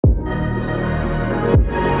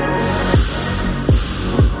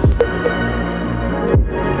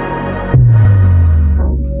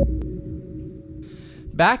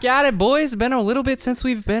Back at it, boys. Been a little bit since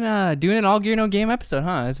we've been doing an All Gear No Game episode,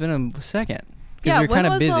 huh? It's been a second. Yeah, we're when kinda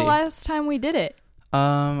was busy. the last time we did it?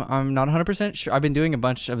 I'm not 100% sure. I've been doing a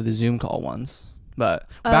bunch of the Zoom call ones, but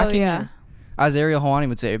as Ariel Hawani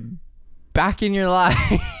would say, back in your life.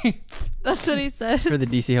 That's what he said for the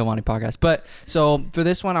DC Hawani podcast. But so for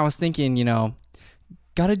this one, I was thinking,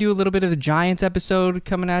 got to do a little bit of the Giants episode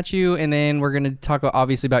coming at you, and then we're going to talk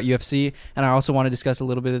obviously about UFC, and I also want to discuss a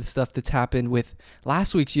little bit of the stuff that's happened with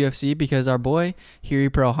last week's UFC because our boy Jiri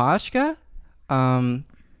Prochazka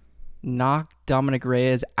knocked Dominic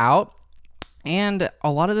Reyes out, and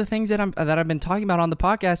a lot of the things that I've been talking about on the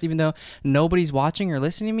podcast, even though nobody's watching or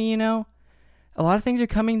listening to me, a lot of things are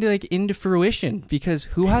coming to into fruition because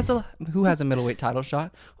who has a middleweight title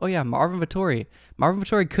shot? Oh yeah, Marvin Vettori. Marvin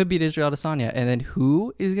Vettori could beat Israel Adesanya, and then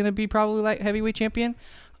who is gonna be probably light heavyweight champion?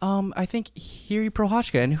 I think Jiri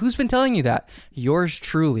Prochazka. And who's been telling you that? Yours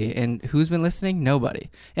truly. And who's been listening? Nobody.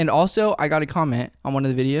 And also, I got a comment on one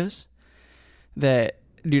of the videos that,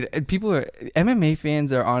 dude, MMA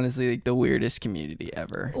fans are honestly the weirdest community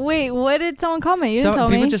ever. Wait, what did someone comment? You didn't tell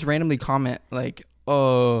me. People just randomly comment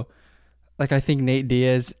I think Nate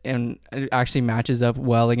Diaz actually matches up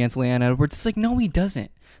well against Leon Edwards. It's no, he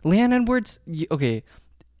doesn't. Leon Edwards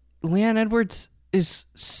is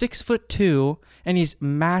 6'2" and he's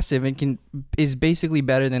massive and is basically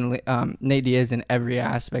better than Nate Diaz in every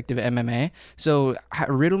aspect of MMA. So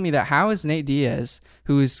riddle me that. How is Nate Diaz,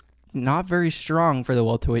 who is not very strong for the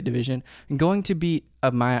welterweight division, going to beat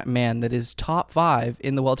a man that is top 5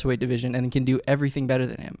 in the welterweight division and can do everything better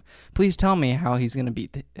than him? Please tell me how he's going to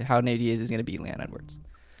beat how Nate Diaz is going to beat Leon Edwards.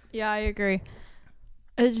 Yeah, I agree.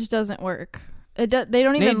 It just doesn't work. They don't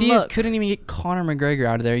even Nate Diaz look. couldn't even get Conor McGregor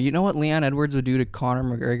out of there. You know what Leon Edwards would do to Conor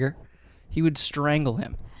McGregor? He would strangle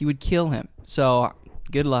him. He would kill him. So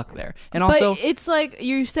good luck there. And also, but it's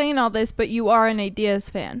you're saying all this, but you are a Nate Diaz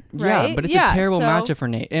fan, right? Yeah, but it's a terrible matchup for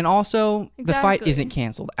Nate. And also, the fight isn't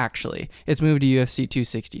canceled, actually. It's moved to UFC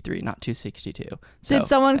 263, not 262. So, did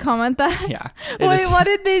someone comment that? Yeah. Wait, what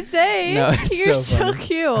did they say? No, it's You're so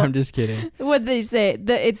cute. I'm just kidding. What did they say?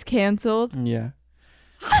 That it's canceled? Yeah.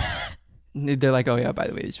 They're like, oh yeah, by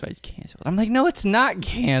the way, this fight's canceled. I'm like, no, it's not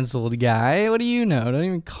canceled, guy. What do you know? Don't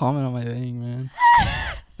even comment on my thing, man.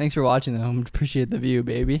 Thanks for watching, though. I appreciate the view,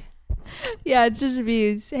 baby. Yeah, it's just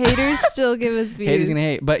views. Haters still give us views. Haters gonna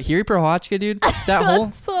hate. But Jiri Prochazka, dude, that whole...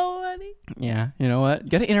 That's so funny. Yeah, you know what? You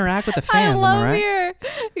gotta interact with the fans, I love right?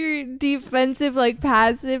 your defensive,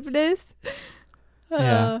 passiveness.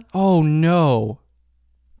 Yeah. Oh, no.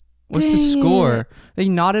 What's the score? They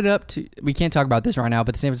knotted up to... We can't talk about this right now,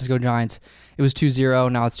 but the San Francisco Giants, it was 2-0.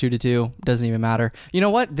 Now it's 2-2. Doesn't even matter. You know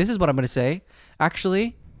what? This is what I'm going to say.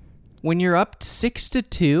 Actually, when you're up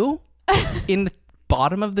 6-2 in the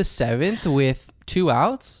bottom of the 7th with 2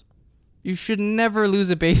 outs, you should never lose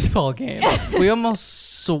a baseball game. We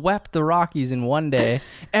almost swept the Rockies in one day.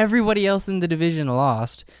 Everybody else in the division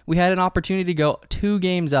lost. We had an opportunity to go 2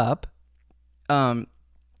 games up.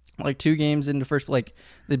 2 games into first,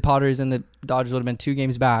 the Padres and the Dodgers would have been 2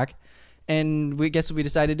 games back, and we guess what we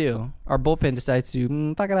decided to do. Our bullpen decides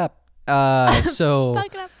to fuck it up. So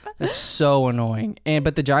that's so annoying.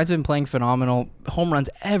 But the Giants have been playing phenomenal. Home runs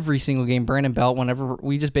every single game. Brandon Belt, whenever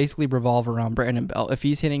we just basically revolve around Brandon Belt. If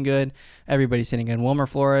he's hitting good, everybody's hitting good. Wilmer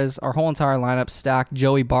Flores, our whole entire lineup stacked.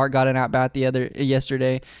 Joey Bart got an at bat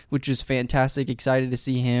yesterday, which was fantastic. Excited to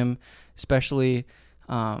see him, especially.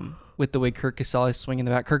 With the way Kirk Casale is swinging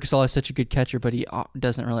the bat. Kirk Casale is such a good catcher, but he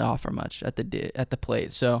doesn't really offer much at the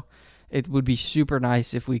plate. So it would be super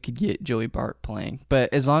nice if we could get Joey Bart playing.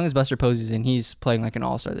 But as long as Buster Posey's in, he's playing like an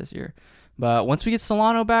all-star this year. But once we get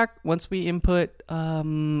Solano back, once we input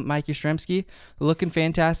Mike Yastrzemski, looking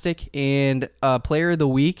fantastic. And player of the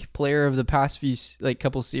week, player of the past few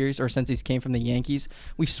couple series, or since he's came from the Yankees,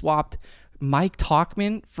 we swapped Mike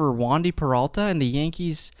Tauchman for Wandy Peralta, and the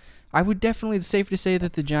Yankees... I would definitely, it's safe to say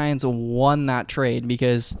that the Giants won that trade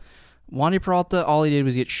because Wandy Peralta, all he did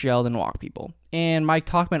was get shelled and walk people. And Mike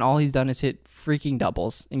Tauchman, all he's done is hit freaking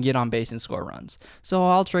doubles and get on base and score runs. So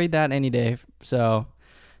I'll trade that any day. So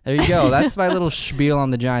there you go. That's my little spiel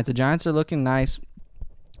on the Giants. The Giants are looking nice.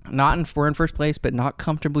 We're in first place, but not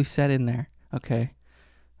comfortably set in there. Okay.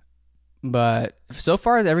 But so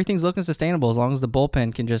far, everything's looking sustainable as long as the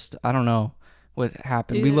bullpen can just, I don't know what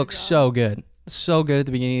happened. We look so good. So good at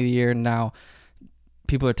the beginning of the year, and now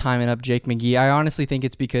people are timing up Jake McGee. I honestly think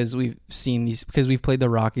it's because we've played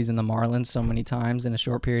the Rockies and the Marlins so many times in a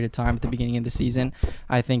short period of time at the beginning of the season.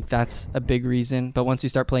 I think that's a big reason. But once you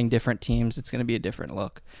start playing different teams, it's going to be a different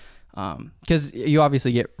look. Because you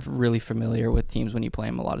obviously get really familiar with teams when you play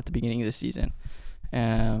them a lot at the beginning of the season.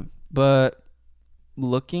 But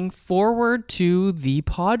looking forward to the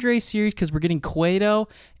Padres series because we're getting Cueto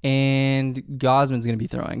and Gosman's going to be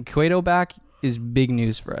throwing. Cueto back is big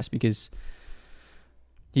news for us because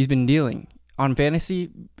he's been dealing. On fantasy,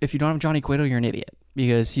 if you don't have Johnny Cueto, you're an idiot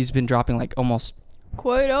because he's been dropping like almost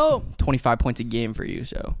Cueto 25 points a game for you.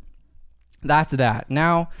 So that's that.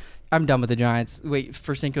 Now I'm done with the Giants. Wait,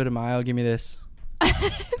 for Cinco de Mayo, give me this.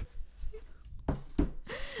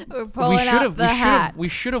 We're pulling out the hat. We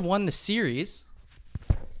should have won the series.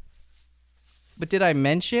 But did I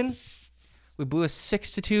mention we blew a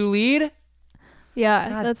 6-2 lead? Yeah,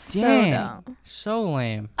 God that's dang. so dumb. So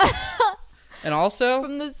lame. And also,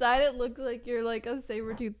 From the side, it looks like you're like a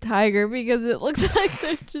saber-toothed tiger because it looks like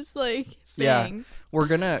they're just like yeah, fangs.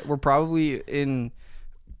 we're probably in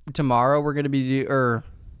tomorrow. We're gonna be or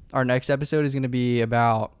our next episode is gonna be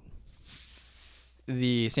about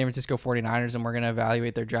the San Francisco 49ers, and we're gonna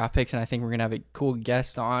evaluate their draft picks. And I think we're gonna have a cool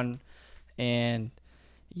guest on. And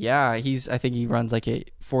yeah, I think he runs like a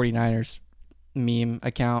 49ers meme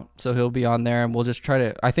account, so he'll be on there, and we'll just try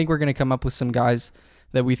to. I think we're gonna come up with some guys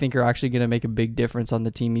that we think are actually going to make a big difference on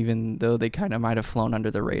the team, even though they kind of might have flown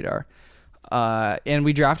under the radar. And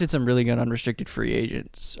we drafted some really good unrestricted free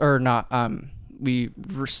agents. Or not, we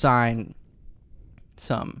signed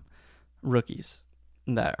some rookies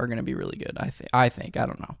that are going to be really good, I think. I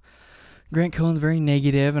don't know. Grant Cohn's very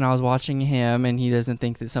negative, and I was watching him, and he doesn't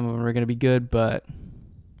think that some of them are going to be good, but...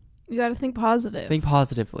 You got to think positive. Think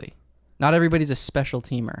positively. Not everybody's a special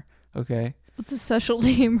teamer, okay? What's a special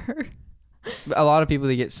teamer? A lot of people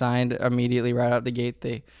that get signed immediately right out the gate,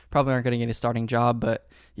 they probably aren't going to get a starting job, but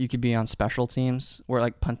you could be on special teams where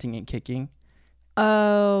like punting and kicking.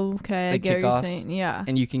 Oh, okay. I Like get what you're kickoffs. saying. Yeah.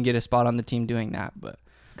 And you can get a spot on the team doing that. But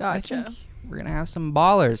Gotcha. I think we're going to have some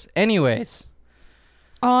ballers. Anyways.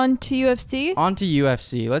 On to UFC? On to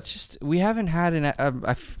UFC. We haven't had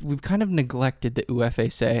we've kind of neglected the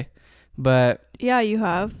UFAC, but. Yeah, you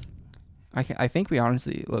have. I think we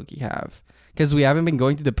honestly, look, you have. Because we haven't been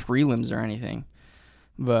going through the prelims or anything.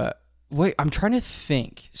 But, wait, I'm trying to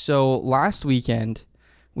think. So, last weekend,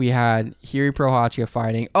 we had Jiri Prochazka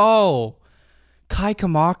fighting. Oh! Kai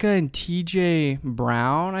Kamaka and TJ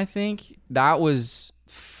Brown, I think. That was...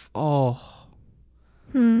 I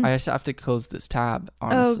just have to close this tab,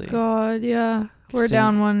 honestly. Oh, God, yeah. We're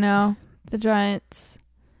down one now. The Giants.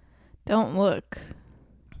 Don't look.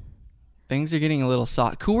 Things are getting a little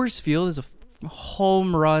soft. Coors Field is a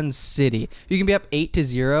home run city. You can be up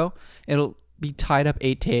 8-0. It'll be tied up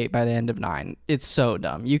 8-8 by the end of 9. It's so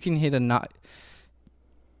dumb. You can hit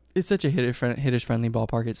it's such a hitters friendly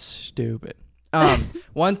ballpark. It's stupid.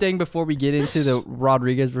 One thing before we get into the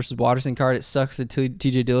Rodriguez versus Watterson card, it sucks that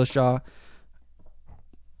TJ Dillashaw.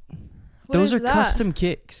 Those are custom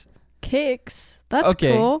kicks. Kicks? That's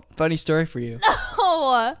cool. Funny story for you.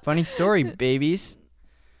 Oh. Funny story, babies.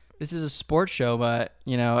 This is a sports show, but,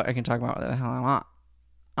 I can talk about what the hell I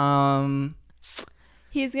want.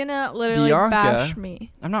 He's going to literally Bianca, bash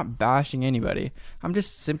me. I'm not bashing anybody. I'm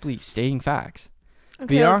just simply stating facts. Okay,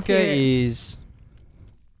 Bianca is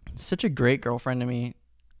such a great girlfriend to me.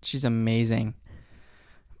 She's amazing.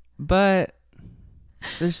 But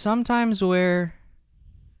there's some times where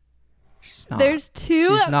she's not.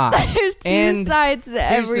 She's not. There's two sides to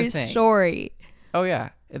every story. Oh, yeah.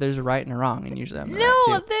 There's a right and a wrong, and usually I'm the right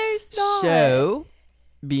too. No, there's not. So,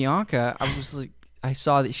 Bianca, I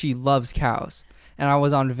saw that she loves cows, and I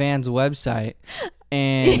was on Van's website,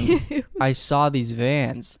 and I saw these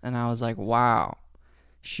Vans, and I was like, wow,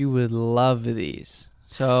 she would love these.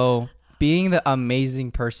 So, being the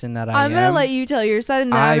amazing person that I'm going to let you tell your side,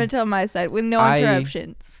 and then I'm going to tell my side with no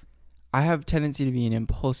interruptions. I have a tendency to be an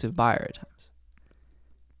impulsive buyer at times.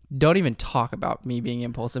 Don't even talk about me being an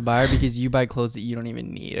impulsive buyer because you buy clothes that you don't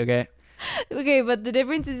even need, okay? Okay, but the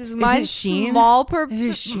difference is mine's Shein? small Is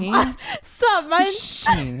it Shein? Stop,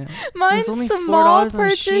 Shein. Mine's only small $4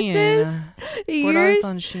 purchases. $4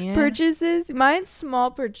 on Shein. Purchases. Mine's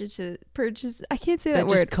small purchases. I can't say that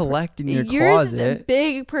word. Just collect in your Yours closet. is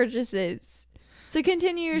big purchases. So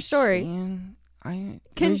continue your story. Shein.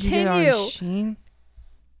 Continue. Shein.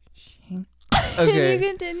 Can Okay. you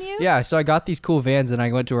continue? Yeah, so I got these cool Vans and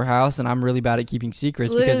I went to her house and I'm really bad at keeping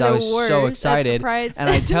secrets Literally because I was so worst. excited. And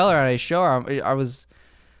I tell her and I show her. I was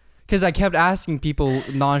because I kept asking people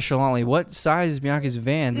nonchalantly, what size is Bianca's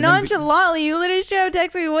Vans? And nonchalantly, you literally should have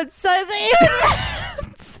texted me what size are your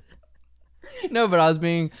Vans? No, but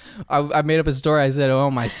I made up a story. I said,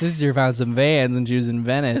 oh, my sister found some Vans and she was in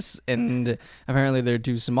Venice and apparently they're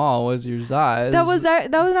too small. What's your size? That was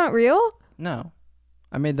not real? No.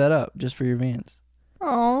 I made that up just for your Vans.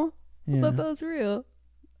 Oh, Yeah. I thought that was real.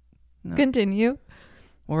 No. Continue.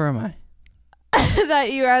 Where am I?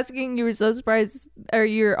 that you were asking. You were so surprised, or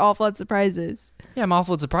you're awful at surprises. Yeah, I'm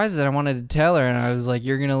awful at surprises, and I wanted to tell her, and I was like,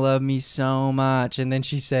 "You're gonna love me so much." And then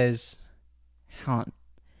she says, "Helen,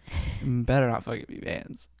 better not fucking be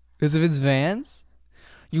Vans, because if it's Vans,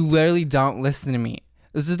 you literally don't listen to me.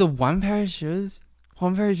 This is the one pair of shoes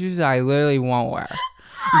that I literally won't wear.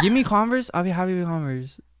 You give me Converse, I'll be happy with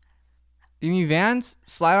Converse. Give me Vans,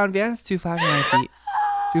 slide on Vans, too flat for my feet.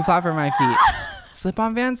 Too flat for my feet.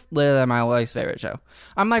 Slip-on Vans, literally my wife's favorite show."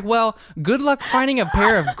 I'm like, well, good luck finding a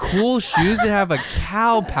pair of cool shoes that have a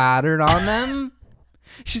cow pattern on them.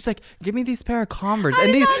 She's like, "Give me these pair of Converse." I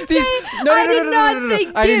And did not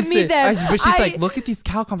say give me them. But she's like, "Look at these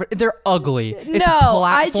cow Converse. They're ugly. It's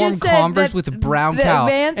platform Converse with a brown cow."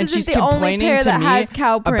 Vans and she's the only complaining pair to that me has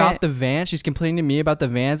cow print. about the Vans. She's complaining to me about the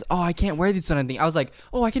Vans. "Oh, I can't wear these when I think." I was like,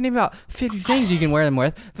 "Oh, I can name about 50 things you can wear them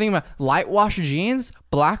with." Thinking about light wash jeans,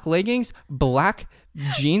 black leggings, black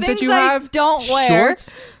jeans that you have. Don't wear.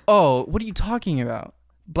 Shorts. Oh, what are you talking about?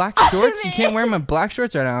 Black shorts? You can't wear my black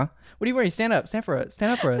shorts right now. What are you wearing? Stand up. Stand for us.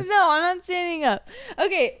 Stand up for us. No, I'm not standing up.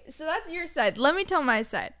 Okay, so that's your side. Let me tell my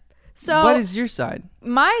side. So what is your side?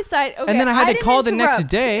 My side. Okay, and then I had to call the next interrupt.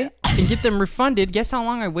 day and get them refunded. Guess how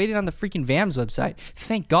long I waited on the freaking Vans website?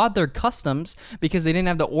 Thank God they're customs because they didn't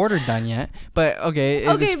have the order done yet. But okay,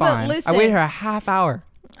 it was fine. Listen. I waited a half hour.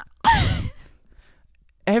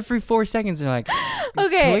 Every 4 seconds, they're like,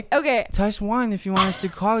 okay. touch 1 if you want us to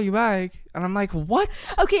call you back. And I'm like, what?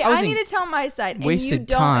 Okay, I need to tell my side. And you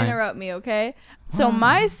don't interrupt me, okay? So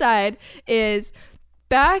my side is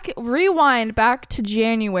rewind back to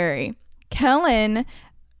January. Kellen,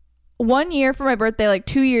 1 year for my birthday, like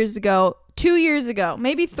 2 years ago,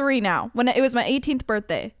 maybe 3 now, when it was my 18th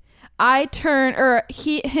birthday,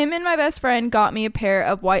 him and my best friend got me a pair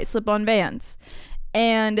of white slip-on Vans.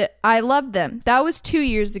 And I loved them. That was 2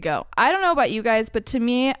 years ago. I don't know about you guys, but to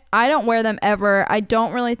me, I don't wear them ever. I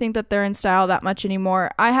don't really think that they're in style that much anymore.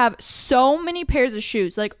 I have so many pairs of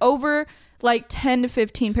shoes, like over 10 to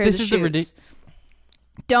 15 pairs of shoes. This is the ridiculous.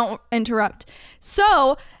 Don't interrupt.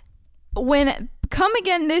 So when come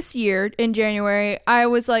again this year in January, I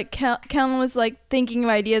was like, Kellen was like thinking of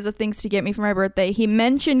ideas of things to get me for my birthday. He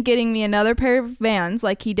mentioned getting me another pair of Vans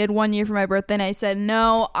like he did 1 year for my birthday. And I said,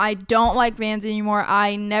 no, I don't like Vans anymore.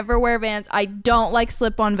 I never wear Vans. I don't like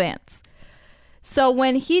slip-on Vans. So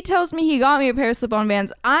when he tells me he got me a pair of slip-on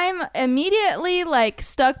Vans, I'm immediately like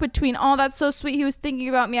stuck between, oh, that's so sweet. He was thinking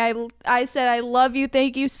about me. I said, I love you.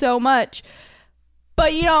 Thank you so much.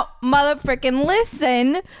 But you don't motherfucking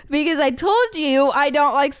listen because I told you I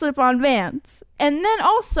don't like slip-on Vans. And then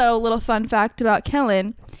also, a little fun fact about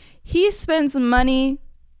Kellen, he spends money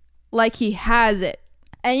like he has it.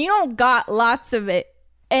 And you don't got lots of it.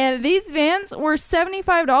 And these Vans were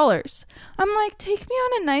 $75. I'm like, take me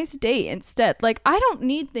on a nice date instead. Like, I don't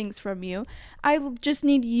need things from you. I just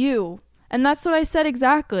need you. And that's what I said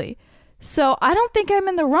exactly. So I don't think I'm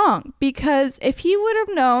in the wrong, because if he would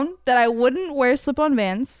have known that I wouldn't wear slip-on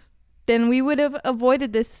Vans, then we would have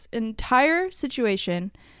avoided this entire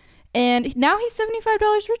situation. And now he's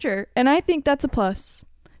 $75 richer, and I think that's a plus.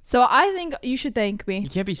 So I think you should thank me. You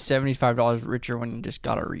can't be $75 richer when you just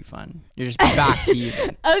got a refund. You're just back to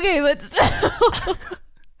even. Okay, but still,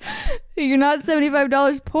 you're not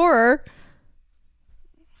 $75 poorer.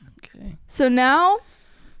 Okay. So now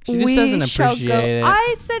she just doesn't appreciate it.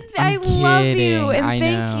 I said I love you and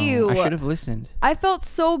thank you. I should have listened. I felt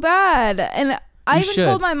so bad, and I even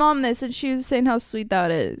told my mom this, and she was saying how sweet that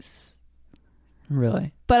is.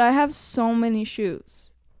 Really? But I have so many shoes.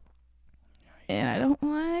 And I don't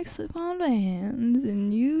like slip-on Vans,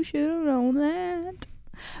 and you should have known that.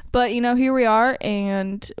 But, here we are,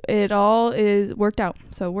 and it all is worked out.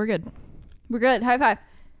 So we're good. We're good. High five.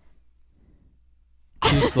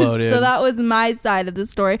 Too slow, dude. So that was my side of the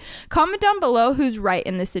story. Comment down below who's right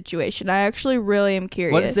in this situation. I actually really am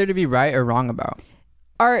curious. What is there to be right or wrong about?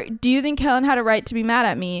 Do you think Kellen had a right to be mad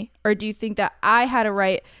at me? Or do you think that I had a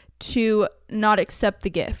right to not accept the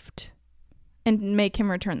gift and make him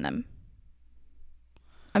return them?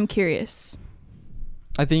 I'm curious.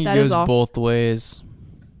 I think it goes both ways.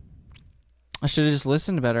 I should have just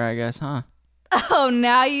listened better, I guess, huh? Oh,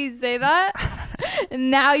 now you say that?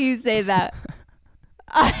 Now you say that.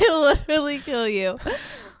 I literally kill you.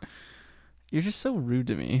 You're just so rude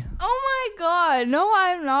to me. Oh my god. No,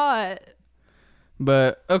 I'm not.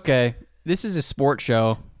 But, okay. This is a sports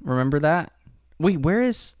show. Remember that? Wait, where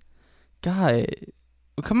is... God.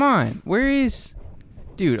 Come on. Where is...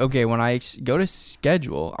 Dude, okay, when I go to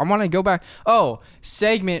schedule, I want to go back. Oh,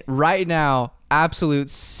 segment right now. Absolute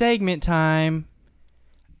segment time.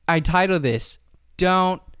 I title this,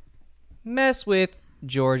 Don't Mess With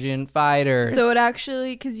Georgian fighters. So it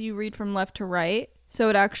actually, because you read from left to right, so it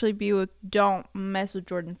would actually be with don't mess with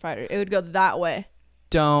Georgian fighter. It would go that way.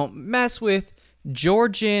 Don't mess with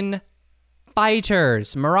Georgian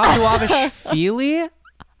fighters. Merab Dvalishvili?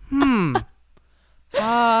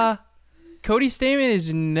 Cody Stamann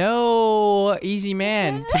is no easy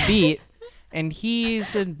man to beat, and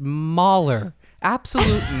he's a mauler.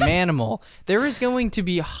 Absolute manimal. There is going to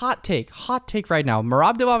be hot take right now.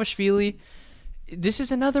 Merab Dvalishvili. This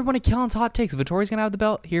is another one of Kellen's hot takes. Vettori's going to have the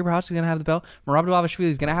belt. Here, Prochazka is going to have the belt. Merab Dvalishvili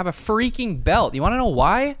is going to have a freaking belt. You want to know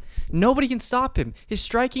why? Nobody can stop him. His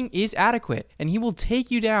striking is adequate, and he will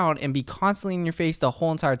take you down and be constantly in your face the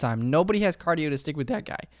whole entire time. Nobody has cardio to stick with that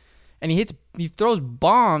guy. And he throws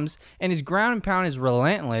bombs, and his ground and pound is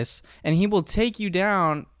relentless, and he will take you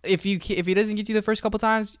down. If he doesn't get you the first couple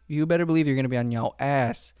times, you better believe you're going to be on your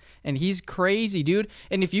ass. And he's crazy, dude.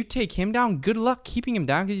 And if you take him down, good luck keeping him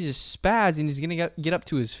down because he's just spaz, and he's going to get up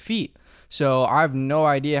to his feet. So I have no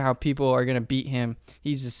idea how people are going to beat him.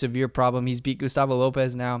 He's a severe problem. He's beat Gustavo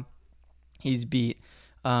Lopez now. He's beat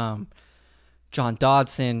John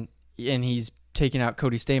Dodson, and he's taking out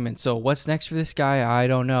Cody Stamann. So what's next for this guy? I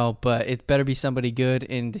don't know, but it better be somebody good.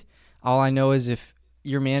 And all I know is if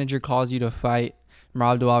your manager calls you to fight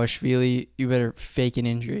Merab Dvalishvili, you better fake an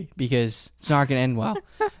injury because it's not going to end well.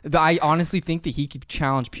 I honestly think that he could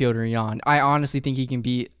challenge Petr Yan. I honestly think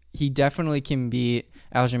he definitely can beat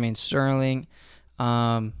Aljamain Sterling.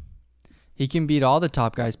 He can beat all the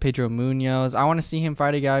top guys, Pedro Munoz. I want to see him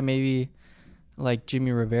fight a guy maybe like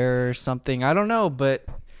Jimmy Rivera or something. I don't know, but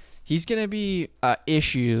he's going to be an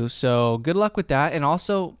issue, so good luck with that. And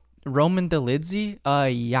also, Roman Dolidze,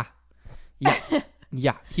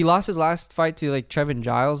 yeah. He lost his last fight to, like, Trevin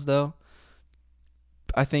Giles, though,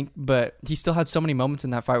 I think. But he still had so many moments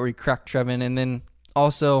in that fight where he cracked Trevin. And then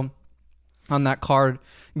also, on that card,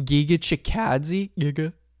 Giga Chikadze.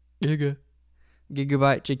 Gigabyte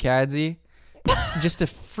Chikadze. Just a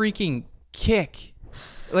freaking kick.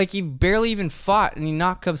 Like, he barely even fought, and he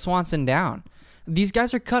knocked Cub Swanson down. These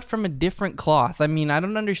guys are cut from a different cloth. I mean, I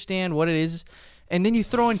don't understand what it is. And then you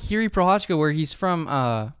throw in Jiří Procházka, where he's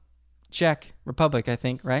from Czech Republic, I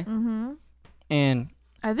think, right? Mm-hmm. And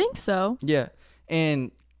I think so. Yeah.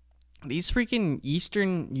 And these freaking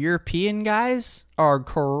Eastern European guys are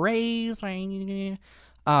crazy.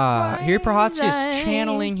 Jiří Procházka is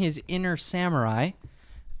channeling his inner samurai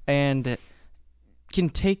and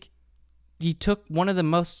he took one of the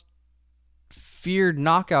most feared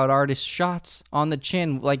knockout artist shots on the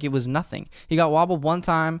chin like it was nothing. He got wobbled one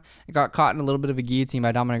time, got caught in a little bit of a guillotine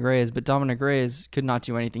by Dominic Reyes, but Dominic Reyes could not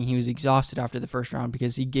do anything. He was exhausted after the first round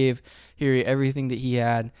because he gave Jiří everything that he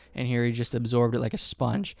had, and Jiří just absorbed it like a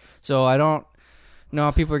sponge. So I don't know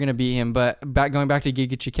how people are going to beat him, but going back to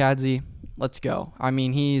Giga Chikadze, let's go. I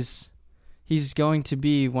mean, he's going to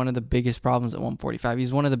be one of the biggest problems at 145.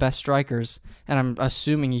 He's one of the best strikers, and I'm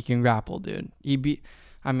assuming he can grapple, dude.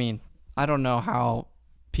 I don't know how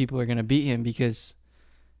people are going to beat him because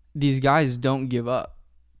these guys don't give up.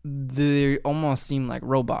 They almost seem like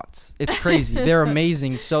robots. It's crazy. They're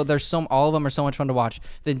amazing. So all of them are so much fun to watch.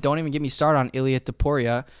 Then don't even get me started on Ilia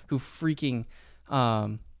Topuria, who freaking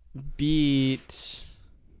beat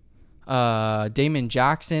Damon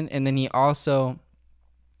Jackson. And then he also,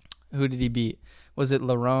 who did he beat? Was it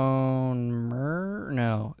Lerone Mur?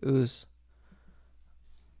 No, it was,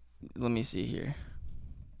 let me see here.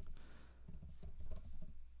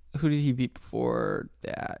 Who did he beat before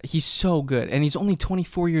that? He's so good, and he's only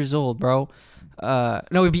 24 years old, bro. No,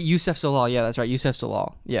 he beat Youssef Zalal. Yeah, that's right, Youssef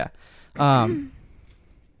Zalal. Yeah. I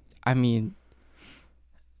mean,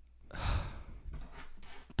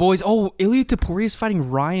 boys. Oh, Ilia Topuria is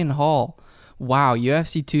fighting Ryan Hall. Wow,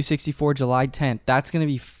 UFC 264, July 10th. That's gonna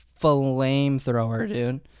be flamethrower,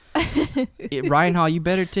 dude. Ryan Hall, you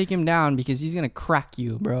better take him down because he's gonna crack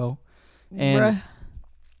you, bro. And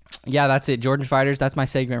yeah, that's it. Georgian fighters, that's my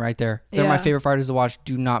segment right there. They're my favorite fighters to watch.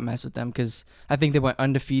 Do not mess with them because I think they went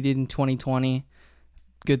undefeated in 2020.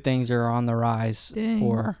 Good things are on the rise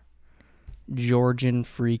for Georgian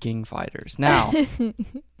freaking fighters. Now,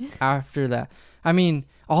 after that, I mean,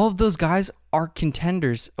 all of those guys are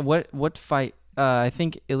contenders. What fight? I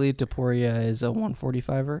think Ilia Topuria is a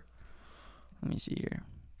 145er. Let me see here.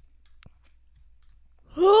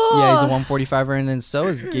 Yeah, he's a 145er, and then so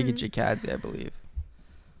is Giga Chikadze, I believe.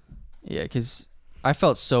 Yeah, because I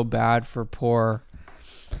felt so bad for poor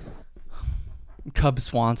Cub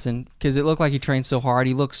Swanson because it looked like he trained so hard.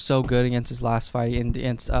 He looked so good against his last fight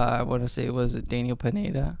against I want to say was it Daniel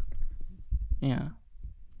Pineda?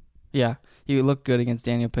 Yeah, he looked good against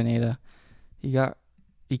Daniel Pineda.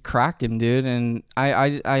 He cracked him, dude, and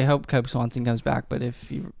I hope Cub Swanson comes back. But if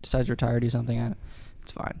he decides to retire or do something,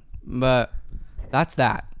 It's fine. But that's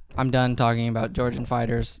that. I'm done talking about Georgian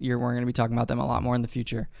fighters. We're going to be talking about them a lot more in the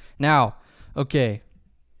future. Now, okay.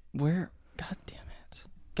 God damn it.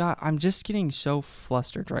 God, I'm just getting so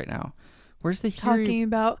flustered right now. Where's the talking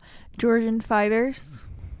about Georgian fighters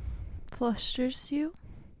flusters you?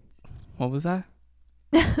 What was that?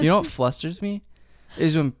 You know what flusters me?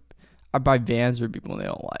 Is when I buy Vans for people they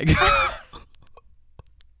don't like.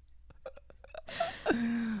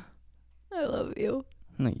 I love you.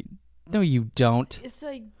 No, you don't. Yes,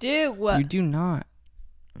 I do. You do not.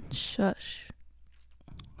 Shush.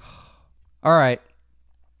 All right.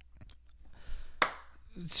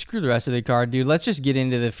 Screw the rest of the card, dude. Let's just get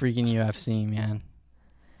into the freaking UFC, man.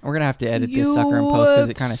 We're going to have to edit this sucker in post because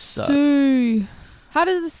it kind of sucks. How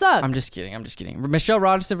does it suck? I'm just kidding. Michelle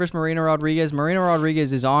Robertson versus Marina Rodriguez. Marina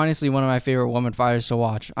Rodriguez is honestly one of my favorite woman fighters to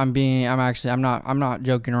watch. I'm not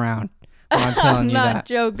joking around when I'm telling you that. I'm not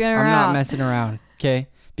joking around. I'm not messing around, okay?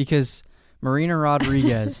 Because Marina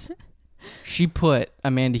Rodriguez, she put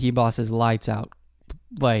Amanda Hebos's lights out.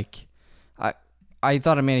 Like, I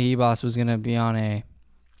thought Amanda Hebos was going to be on a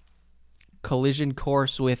collision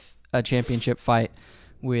course with a championship fight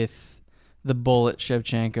with the Bullet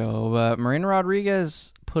Shevchenko. But Marina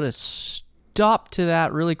Rodriguez put a stop to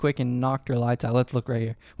that really quick and knocked her lights out. Let's look right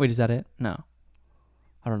here. Wait, is that it? No.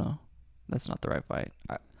 I don't know. That's not the right fight.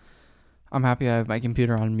 I'm happy I have my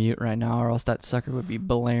computer on mute right now, or else that sucker would be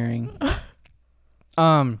blaring.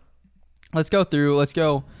 Let's go through. Let's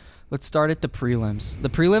start at the prelims. The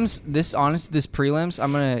prelims,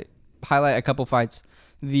 I'm going to highlight a couple fights.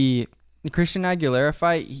 The Christian Aguilera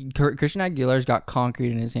fight, Christian Aguilera's got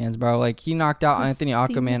concrete in his hands, bro. Like, he knocked out Anthony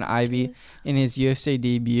Aquaman Ivy in his UFC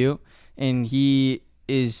debut, and he's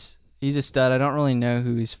a stud. I don't really know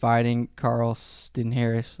who he's fighting. Carlston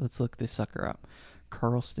Harris. Let's look this sucker up.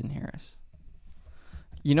 Carlston Harris.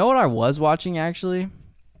 You know what I was watching, actually?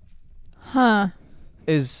 Huh.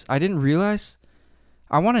 Is I didn't realize.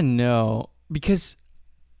 I want to know, because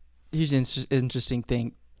here's an interesting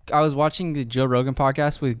thing. I was watching the Joe Rogan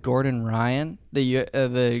podcast with Gordon Ryan, the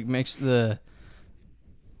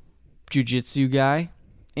jiu-jitsu guy,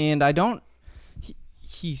 and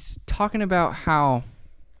he's talking about how,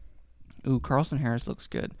 Carlston Harris looks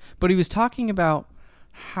good, but he was talking about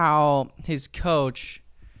how his coach,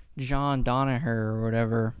 John Danaher or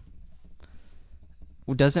whatever,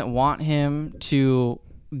 doesn't want him to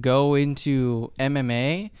go into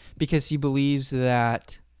MMA because he believes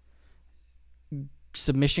that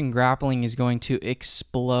submission grappling is going to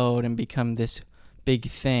explode and become this big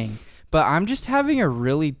thing. But I'm just having a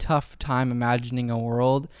really tough time imagining a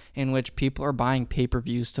world in which people are buying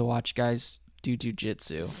pay-per-views to watch guys do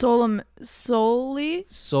jiu-jitsu. Solely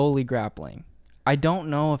grappling. I don't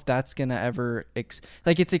know if that's going to ever...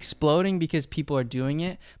 it's exploding because people are doing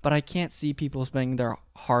it, but I can't see people spending their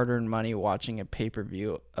hard-earned money watching a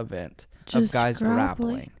pay-per-view event of guys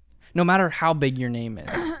grappling. No matter how big your name is.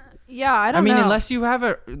 Yeah, I don't know. Unless you have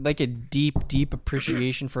a deep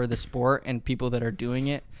appreciation for the sport and people that are doing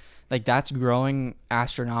it, like, that's growing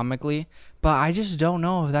astronomically. But I just don't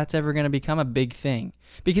know if that's ever going to become a big thing.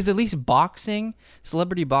 Because at least boxing,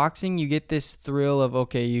 celebrity boxing, you get this thrill of,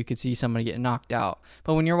 okay, you could see somebody get knocked out.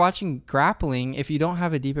 But when you're watching grappling, if you don't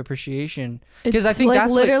have a deep appreciation, because I think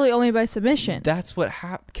that's literally only by submission. That's what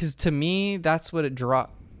happened. Because to me, that's what it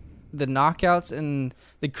dropped. The knockouts and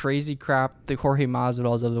the crazy crap, the Jorge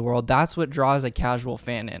Masvidals of the world, that's what draws a casual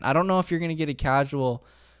fan in. I don't know if you're going to get a casual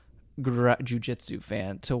jiu-jitsu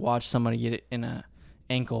fan to watch somebody get it in a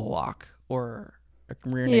ankle lock or a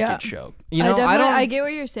rear naked choke. I get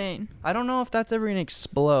what you're saying. I don't know if that's ever going to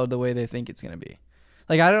explode the way they think it's going to be.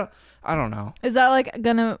 Like, I don't know. Is that like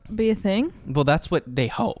going to be a thing? Well, that's what they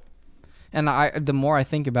hope. And the more I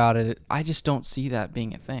think about it, I just don't see that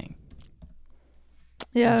being a thing.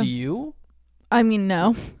 Yeah. Do you? I mean,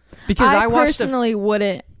 no. Because I personally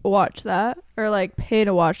wouldn't watch that or like pay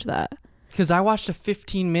to watch that. Because I watched a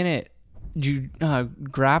 15-minute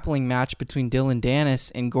grappling match between Dylan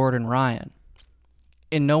Dennis and Gordon Ryan,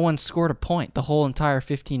 and no one scored a point the whole entire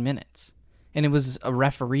 15 minutes, and it was a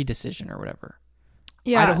referee decision or whatever.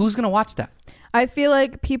 Yeah. Who's gonna watch that? I feel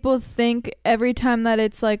like people think every time that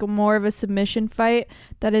it's like more of a submission fight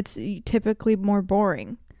that it's typically more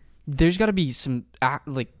boring. There's got to be some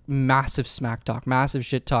massive smack talk, massive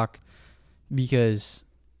shit talk, because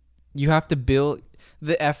you have to build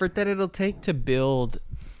the effort that it'll take to build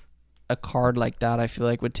a card like that. I feel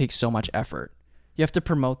like would take so much effort. You have to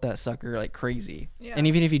promote that sucker like crazy. Yeah. And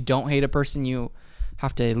even if you don't hate a person, you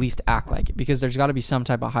have to at least act like it, because there's got to be some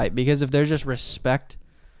type of hype. Because if there's just respect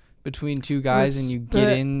between two guys and you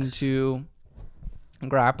get into a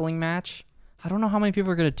grappling match, I don't know how many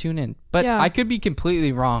people are going to tune in, but Yeah. I could be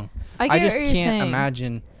completely wrong. I I get just what you're can't saying.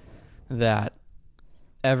 imagine that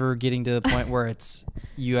ever getting to the point where it's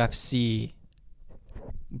UFC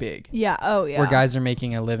big, Yeah. Oh yeah. where guys are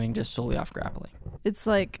making a living just solely off grappling. It's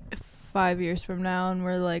like 5 years from now, and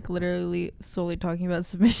we're like literally solely talking about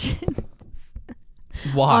submissions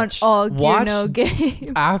Watch. on all Watch no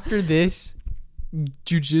game. after this,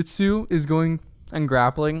 jiu-jitsu is going and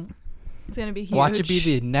grappling. It's gonna be huge. Watch it be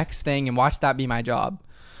the next thing, and watch that be my job.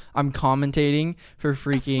 I'm commentating for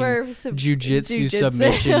freaking jiu-jitsu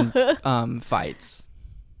submission fights.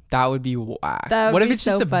 That would be whack. That would what if be it's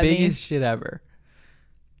just so the funny. biggest shit ever?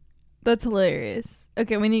 That's hilarious.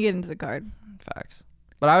 Okay, we need to get into the card. Facts.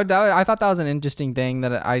 But I thought that was an interesting thing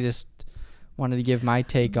that I just wanted to give my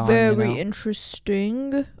take on. Very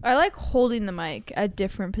interesting. I like holding the mic at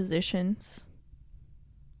different positions.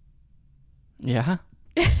 Yeah.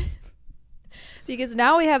 Because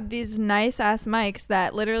now we have these nice ass mics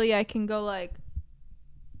that literally I can go like,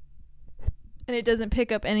 and it doesn't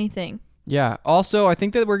pick up anything. Yeah. Also, I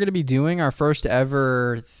think that we're going to be doing our first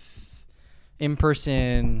ever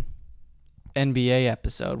in-person NBA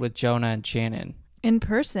episode with Jonah and Shannon In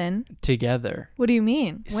person? together. What do you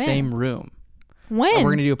mean? When? Same room. When? And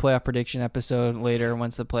we're going to do a playoff prediction episode later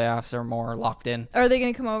once the playoffs are more locked in. Are they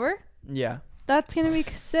going to come over? Yeah. That's going to be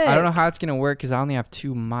sick. I don't know how it's going to work because I only have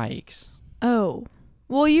 2 mics. Oh.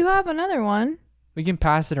 Well, you have another one. We can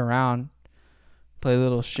pass it around. Play a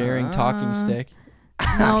little sharing talking stick.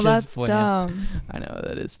 No, I'm just that's playing. dumb. I know,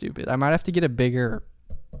 that is stupid. I might have to get a bigger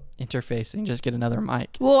interface and just get another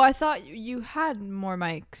mic. Well, I thought you had more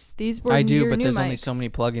mics. These were I do, your but new there's mics. only so many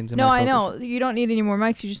plugins in No, my I Focus. know. You don't need any more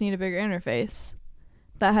mics. You just need a bigger interface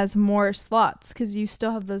that has more slots because you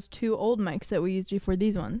still have those 2 old mics that we used before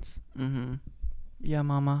these ones. Mm-hmm. Yeah,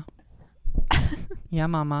 mama. Yeah,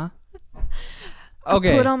 mama.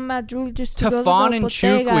 Okay. I put on my jewelry just to go to the Tefan and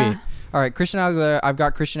bodega. Chukwi. All right, Christian Aguilera. I've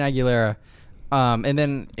got Christian Aguilera. And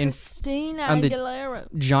then in Christina on the- Aguilera.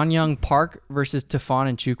 John Young Park versus Tefan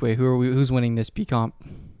and Chukwi. Who's winning this P comp?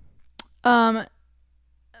 The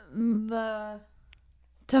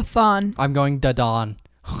Tefan. I'm going Dadon.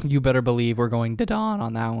 You better believe we're going Dadon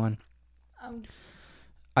on that one.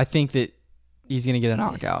 I think that he's gonna get a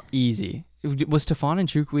knockout, easy. Was Tefan and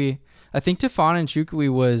Chukwi? I think Tefan and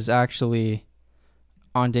Chukwi was actually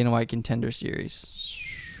on Dana White Contender Series.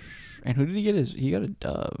 And who did he get? He got a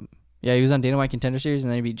dub. Yeah, he was on Dana White Contender Series,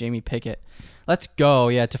 and then he beat Jamie Pickett. Let's go.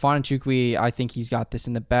 Yeah, Tefan and Chukwi, I think he's got this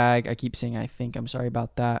in the bag. I keep saying I think. I'm sorry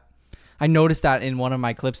about that. I noticed that in one of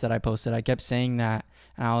my clips that I posted. I kept saying that,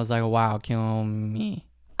 and I was like, wow, kill me.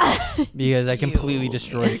 Because I completely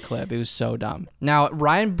destroyed a clip. It was so dumb. Now,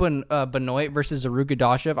 Ryan Benoit versus Zaruk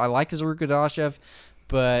Adashev. I like Zaruk Adashev,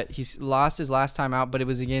 but he's lost his last time out, but it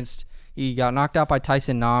was against... He got knocked out by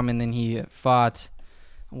Tyson Nam, and then he fought...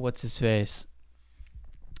 What's his face?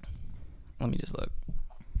 Let me just look.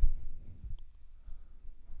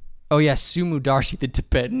 Oh, yeah, Sumu Darshi, the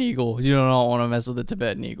Tibetan Eagle. You don't want to mess with the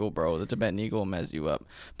Tibetan Eagle, bro. The Tibetan Eagle will mess you up.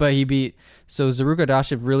 But he beat... So, Zaruk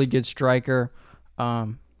Adashev, really good striker.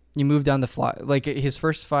 He moved down the fly. Like, his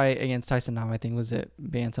first fight against Tyson Nam, I think, was at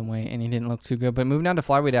bantamweight, and he didn't look too good. But moving down to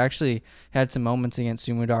flyweight, actually had some moments against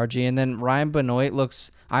Sumu Darji. And then Ryan Benoit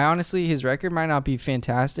looks... I honestly, his record might not be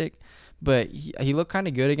fantastic, but he looked kind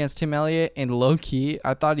of good against Tim Elliott. And low-key,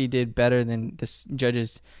 I thought he did better than the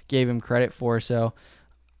judges gave him credit for. So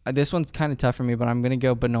this one's kind of tough for me, but I'm going to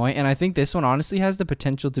go Benoit. And I think this one honestly has the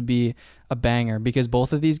potential to be a banger because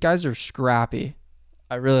both of these guys are scrappy.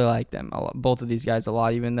 I really like them, both of these guys a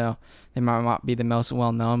lot, even though they might not be the most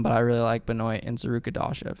well-known, but I really like Benoit and Zaruk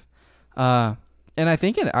Adashev. And I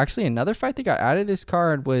think actually another fight that got added to this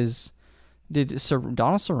card was...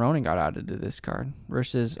 Donald Cerrone got added to this card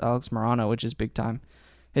versus Alex Morano, which is big time.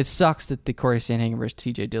 It sucks that the Corey Sandhagen versus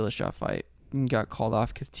TJ Dillashaw fight got called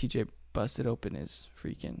off because TJ busted open his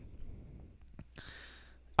freaking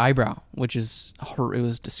eyebrow, which is it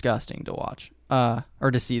was disgusting to watch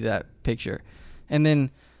or to see that picture. And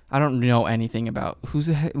then I don't know anything about who's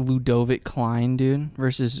Ludovic Klein, dude,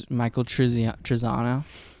 versus Michael Trizano.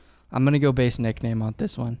 I'm gonna go base nickname on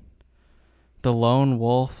this one. The Lone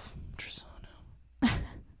Wolf Trizano.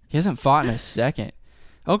 He hasn't fought in a second.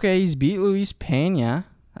 Okay, he's beat Luis Pena.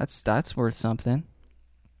 That's worth something.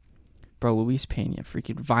 Bro, Luis Pena,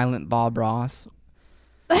 freaking violent Bob Ross.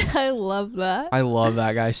 I love that. I love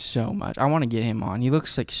that guy so much. I want to get him on. He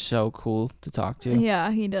looks like so cool to talk to.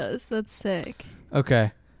 Yeah, he does. That's sick.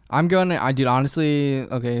 Okay. I'm going to, dude, honestly,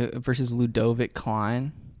 okay, versus Ludovic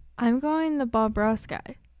Klein. I'm going the Bob Ross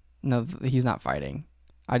guy. No, he's not fighting.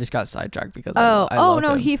 I just got sidetracked because Oh, I love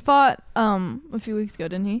no, him. he fought a few weeks ago,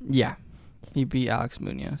 didn't he? Yeah. He beat Alex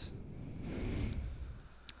Munoz.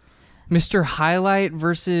 Mr. Highlight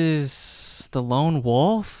versus the Lone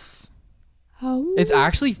Wolf. Oh. It's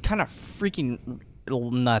actually kind of freaking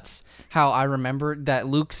nuts how I remember that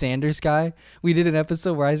Luke Sanders guy. We did an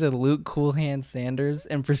episode where I said Luke Cool Hand Sanders,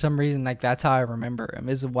 and for some reason, like, that's how I remember him.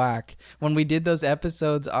 Is whack. When we did those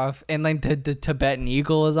episodes off, and like the Tibetan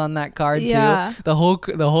Eagle is on that card too. The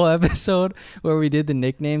whole episode where we did the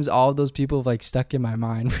nicknames, all of those people have like stuck in my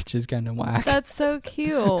mind, which is kind of whack. That's so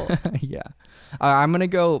cute. Yeah. I'm gonna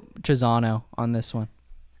go Trezano on this one.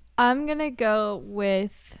 I'm gonna go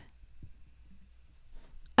with.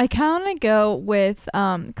 I kind of go with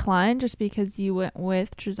Klein just because you went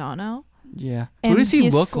with Trezano. Yeah. And who does he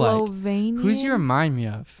he's look Slovenian. like? Who does he remind me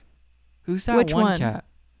of? Who's that Which one cat?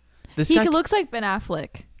 He looks like Ben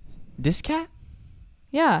Affleck. This cat?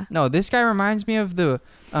 Yeah. No, this guy reminds me of the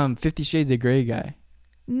 50 Shades of Grey guy.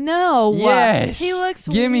 No. Yes. He looks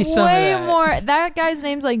Give me some of way that. more. That guy's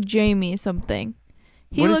name's like Jamie something.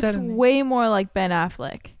 He What is looks that in- way more like Ben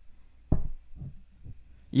Affleck.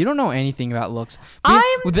 You don't know anything about looks.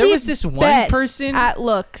 There was this one best person at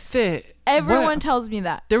looks. Everyone tells me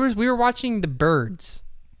that. We were watching The Birds.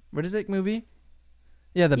 What is that movie?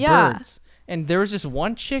 Yeah, The Yeah. Birds. And there was this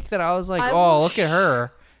one chick that I was like, I oh, will look at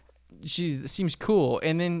her. She seems cool.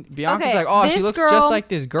 And then Bianca's Okay, like, oh, she this looks girl- just like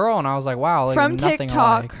this girl. And I was like, wow, like From nothing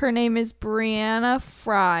TikTok, alike. her name is Brianna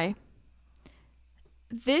Fry.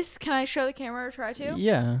 Can I show the camera or try to?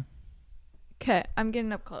 Yeah. Okay, I'm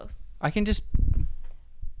getting up close. I can just...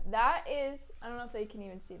 That is, I don't know if they can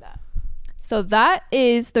even see that. So that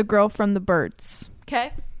is the girl from The Birds.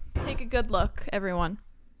 Okay? Take a good look, everyone.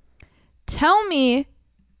 Tell me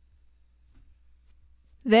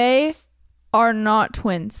they are not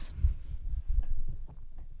twins.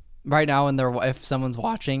 Right now, if someone's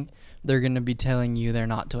watching, they're going to be telling you they're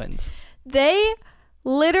not twins. They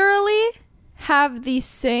literally have the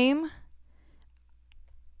same...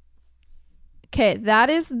 Okay, that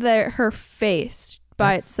is her face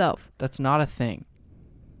by itself. That's not a thing.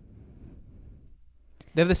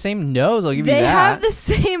 They have the same nose. I'll give you that. They have the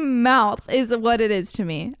same mouth is what it is to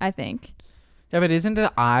me, I think. Yeah, but isn't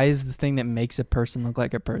the eyes the thing that makes a person look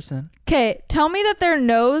like a person? Okay, tell me that their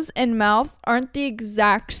nose and mouth aren't the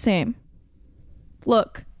exact same.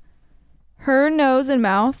 Look. Her nose and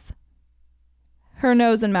mouth. Her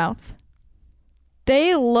nose and mouth.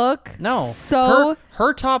 They look so...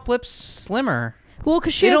 Her top lip's slimmer. Well,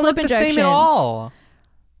 because she they has don't lip look the injections. same at all.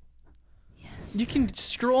 Yes. You can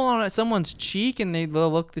scroll on at someone's cheek and they'll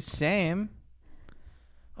look the same.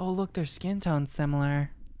 Oh, look, their skin tone's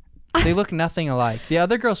similar. They look nothing alike. The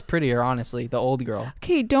other girl's prettier, honestly. The old girl.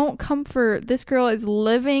 Okay, don't come for... This girl is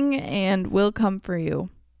living and will come for you.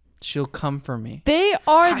 She'll come for me. They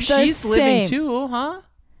are the same. She's living too, huh?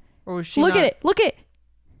 Or was she Look not? at it. Look at...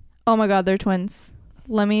 Oh my god, they're twins.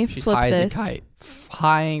 Let me She's flip high this. as a kite.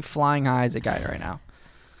 Flying high as a kite right now.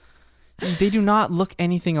 They do not look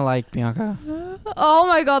anything alike, Bianca. Oh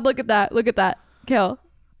my god, look at that. Look at that. Kill.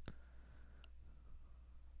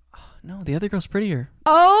 No, the other girl's prettier.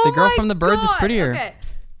 Oh, the girl my from The Birds is God. prettier. Okay.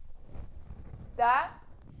 That?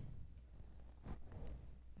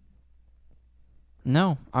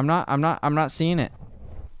 No, I'm not seeing it.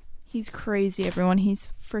 He's crazy, everyone.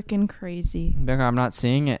 He's freaking crazy. Bianca, I'm not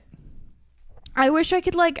seeing it. I wish I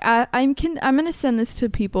could I'm gonna send this to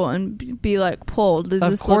people and be like, "Poll, does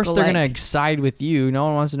this Of course, look they're alike?" gonna side with you. No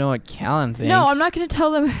one wants to know what Callan thinks. No, I'm not gonna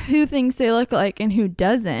tell them who thinks they look like and who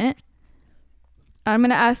doesn't. I'm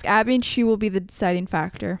gonna ask Abby, and she will be the deciding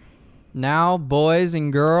factor. Now, boys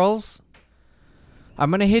and girls, I'm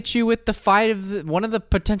gonna hit you with the one of the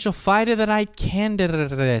potential fight of the night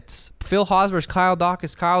candidates. Phil Hawes versus Kyle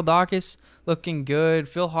Dawkins. Kyle Dawkins looking good.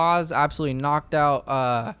 Phil Hawes absolutely knocked out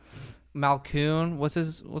Malkoon. What's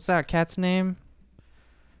that cat's name?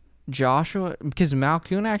 Joshua. Because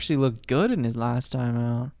Malkoon actually looked good in his last time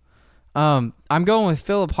out. I'm going with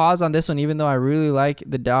Philip Hawes on this one, even though I really like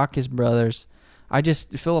the Dawkins brothers.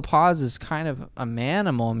 Philip Hawes is kind of a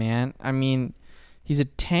manimal, man. I mean, he's a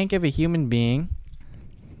tank of a human being.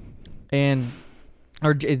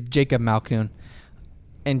 Or Jacob Malkoon.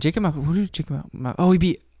 And Jacob Malkoon, who did Jacob Malkoon? Oh, he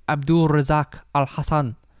beat Abdul Razak Al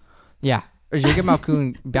Hassan. Yeah. Or Jacob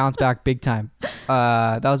Malkoon bounced back big time.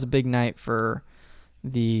 That was a big night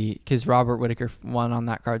because Robert Whitaker won on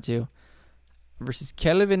that card too. Versus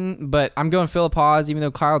Kelvin. But I'm going Philip Hawes, even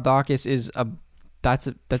though Kyle Dawkins is that's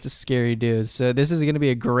a scary dude. So this is going to be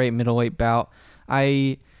a great middleweight bout.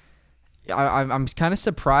 I'm kind of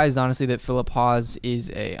surprised, honestly, that Philip Hawes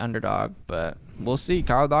is a underdog, but we'll see.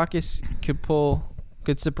 Kyle Dawkins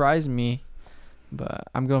could surprise me, but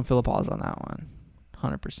I'm going Philip Hawes on that one.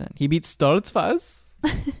 100%. He beat Stoltzfus.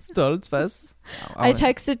 Stoltzfus. I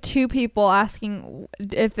texted 2 people asking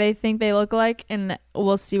if they think they look alike, and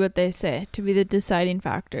we'll see what they say to be the deciding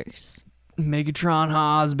factors. Megatron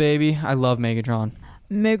Haas, baby. I love Megatron.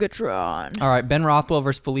 Megatron. All right, Ben Rothwell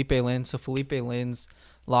versus Felipe Lins. So Felipe Lins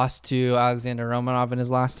lost to Alexander Romanov in his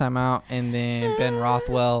last time out, and then Ben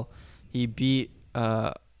Rothwell, he beat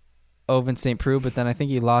Oven St. Preux, but then I think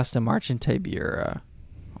he lost to Marcin Tybura, I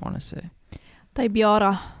want to say.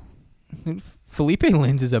 Tybura. Felipe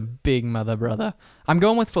Lins is a big mother brother. I'm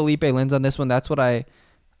going with Felipe Lins on this one. That's what I...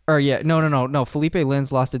 Or yeah, no. Felipe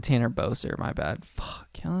Lins lost to Tanner Boser. My bad.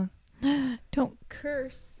 Fuck, Kellen. Don't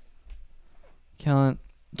curse. Kellen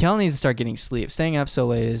needs to start getting sleep. Staying up so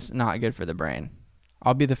late is not good for the brain.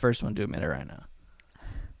 I'll be the first one to admit it right now.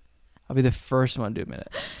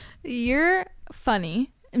 You're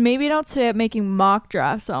funny. Maybe don't stay up making mock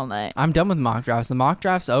drafts all night. I'm done with mock drafts. The mock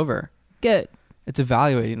draft's over. Good. It's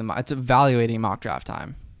evaluating mock draft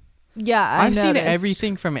time. Yeah, I've seen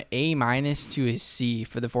everything from an A- to a C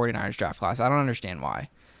for the 49ers draft class. I don't understand why.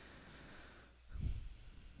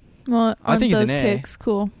 Well, I think those kicks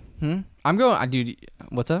cool. I'm going, dude.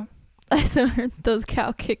 What's up? I said, aren't those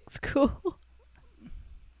cow kicks cool?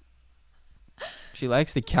 She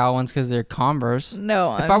likes the cow ones because they're Converse.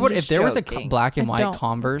 No, if there was a black and white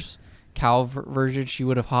Converse cow version, she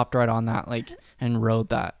would have hopped right on that, and rode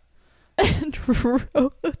that.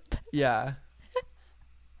 Yeah.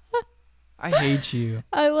 I hate you.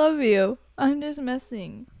 I love you. I'm just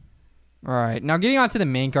messing. All right. Now, getting on to the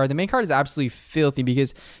main card. The main card is absolutely filthy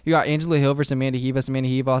because you got Angela Hill versus Amanda Ribas. Amanda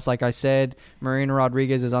Ribas, like I said, Marina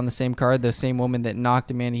Rodriguez is on the same card, the same woman that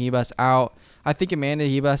knocked Amanda Ribas out. I think Amanda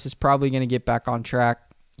Ribas is probably going to get back on track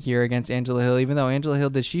here against Angela Hill, even though Angela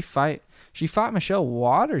Hill, did she fight? She fought Michelle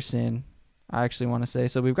Watterson, I actually want to say.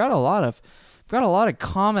 So we've got a lot of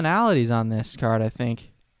commonalities on this card, I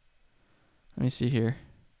think. Let me see here.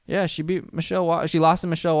 Yeah, she beat she lost to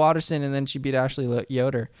Michelle Watterson, and then she beat Ashley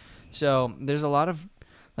Yoder. So there's a lot of,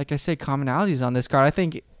 like I say, commonalities on this card. I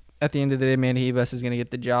think at the end of the day, Amanda Ribas is going to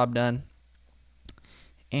get the job done.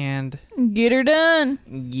 And get her done.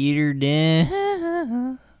 And you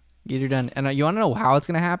want to know how it's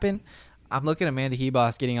going to happen? I'm looking at Amanda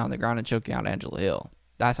Ribas getting on the ground and choking out Angela Hill.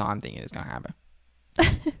 That's how I'm thinking it's going to happen.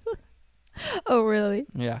 Oh, really?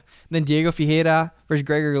 Yeah. Then Diego Ferreira versus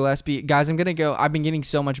Gregor Gillespie. Guys, I've been getting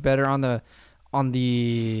so much better on the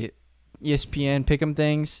ESPN pick'em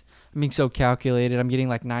things. I'm being so calculated. I'm getting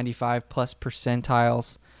like 95 plus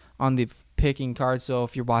percentiles on the picking card. So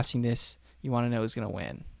if you're watching this, you want to know who's going to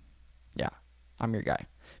win. Yeah, I'm your guy.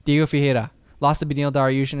 Diego Ferreira lost to Beneil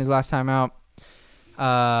Dariush in his last time out.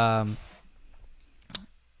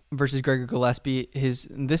 Versus Gregor Gillespie.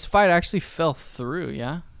 This fight actually fell through,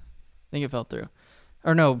 yeah? I think it fell through.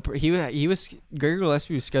 Or no, Gregor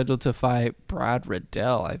Gillespie was scheduled to fight Brad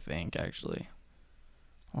Riddell, I think, actually.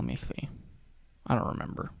 Let me see. I don't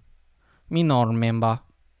remember. Me no remember.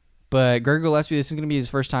 But Gregor Gillespie, this is going to be his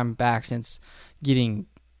first time back since getting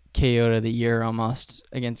KO'd of the year almost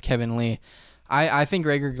against Kevin Lee. I think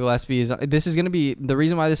Gregor Gillespie this is going to be, the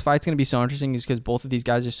reason why this fight's going to be so interesting is because both of these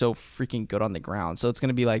guys are so freaking good on the ground. So it's going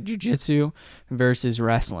to be like jiu-jitsu versus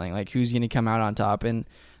wrestling, like who's going to come out on top. And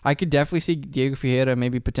I could definitely see Diego Ferreira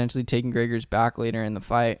maybe potentially taking Gregor's back later in the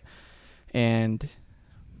fight and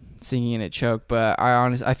singing it choke. But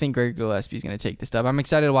I think Gregor Gillespie is going to take this dub. I'm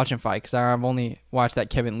excited to watch him fight because I've only watched that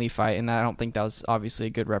Kevin Lee fight, and I don't think that was obviously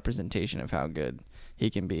a good representation of how good he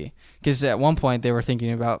can be. Because at one point they were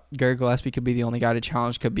thinking about Gregor Gillespie could be the only guy to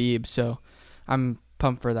challenge Khabib, so I'm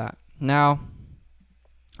pumped for that. Now,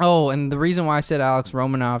 and the reason why I said Alex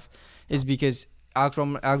Romanov is because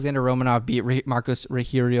Alexander Romanov beat Marcos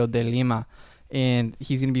Rogerio de Lima, and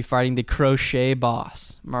he's going to be fighting the crochet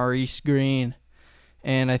boss, Maurice Green.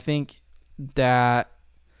 And I think that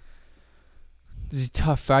this is a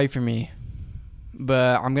tough fight for me,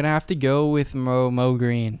 but I'm going to have to go with Mo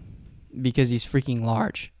Green because he's freaking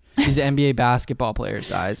large. He's an NBA basketball player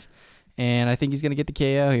size, and I think he's going to get the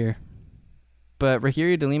KO here. But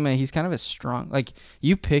Rogerio de Lima, he's kind of a strong, like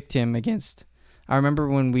you picked him against, I remember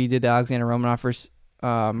when we did the Alexander Romanov versus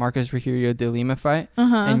Marcos Rogerio de Lima fight,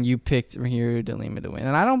 and you picked Rogerio de Lima to win,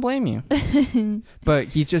 and I don't blame you. But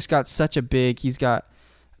he's just got he's got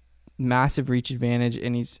massive reach advantage,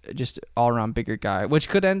 and he's just all-around bigger guy, which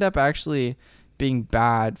could end up actually being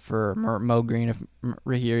bad for Mo Green if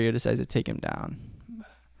Rogerio decides to take him down.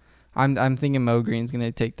 I'm thinking Mo Green's going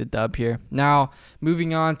to take the dub here. Now,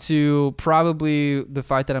 moving on to probably the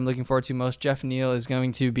fight that I'm looking forward to most, Jeff Neal is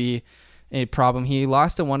going to be a problem. He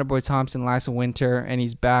lost to Wonderboy Thompson last winter, and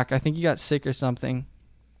he's back. I think he got sick or something.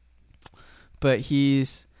 But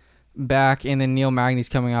he's back, and then Neil Magny's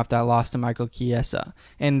coming off that loss to Michael Chiesa.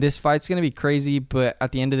 And this fight's going to be crazy, but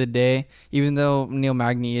at the end of the day, even though Neil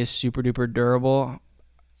Magny is super duper durable,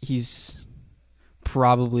 Jeff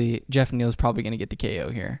Neal's probably going to get the KO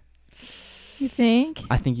here. You think?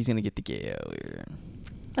 I think he's going to get the KO here.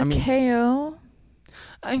 KO?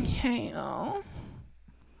 A KO?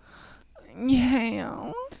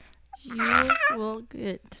 KO? You will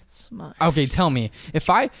get smoked. Okay, tell me.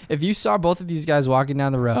 If you saw both of these guys walking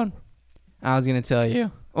down the road, I was going to tell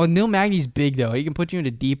you. Well, Neil Magny's big, though. He can put you into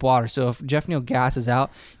deep water. So if Jeff Neal gasses out,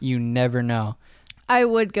 you never know. I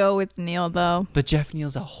would go with Neil, though. But Jeff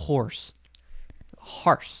Neal's a horse.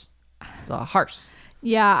 It's a horse.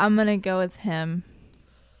 Yeah, I'm going to go with him.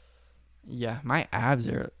 Yeah, my abs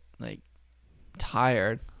are, like,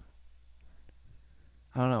 tired.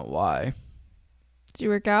 I don't know why. Did you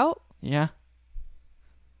work out? Yeah.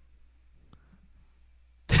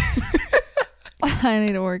 I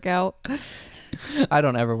need to work out. I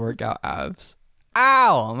don't ever work out abs.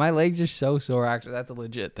 Ow! My legs are so sore, actually. That's a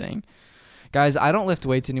legit thing. Guys, I don't lift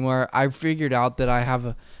weights anymore. I figured out that I have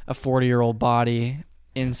a 40-year-old body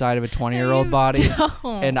inside of a 20-year-old body.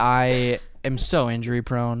 Don't. And I am so injury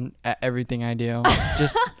prone at everything I do.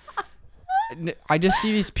 I just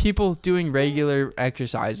see these people doing regular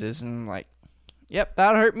exercises and I'm like, yep,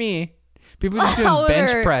 that hurt me. People just doing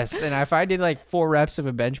bench press. And if I did like 4 reps of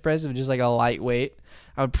a bench press of just like a light weight,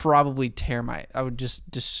 I would probably I would just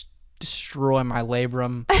destroy my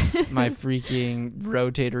labrum, my freaking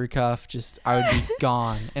rotator cuff. I would be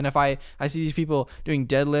gone. And if I see these people doing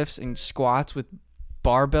deadlifts and squats with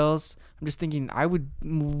barbells, I'm just thinking I would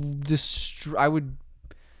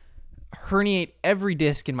herniate every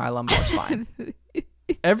disc in my lumbar spine.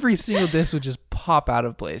 Every single disc would just pop out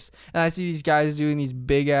of place. And I see these guys doing these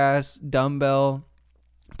big ass dumbbell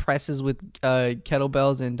presses with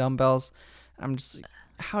kettlebells and dumbbells. I'm just like,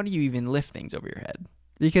 how do you even lift things over your head?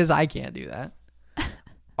 Because I can't do that.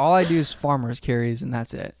 All I do is farmer's carries and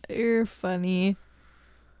that's it. You're funny.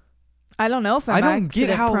 I don't know if I'm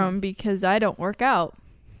accident prone because I don't work out.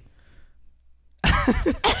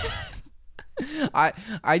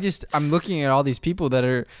 I'm looking at all these people that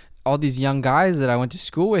are all these young guys that I went to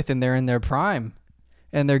school with and they're in their prime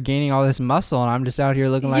and they're gaining all this muscle and I'm just out here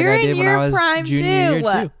looking like I did when I was junior year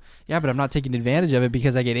too. Yeah, but I'm not taking advantage of it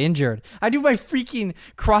because I get injured. I do my freaking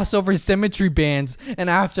crossover symmetry bands, and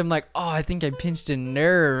after I'm like, oh, I think I pinched a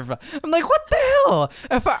nerve. I'm like, what the hell?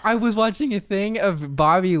 If I was watching a thing of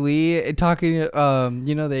Bobby Lee talking,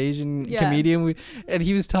 the Asian comedian, and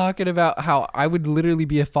he was talking about how I would literally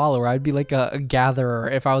be a follower. I'd be like a gatherer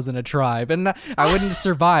if I was in a tribe, and I wouldn't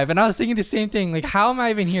survive. And I was thinking the same thing. Like, how am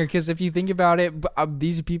I even here? Because if you think about it,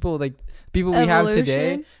 these people, like people we have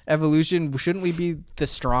today, evolution, shouldn't we be the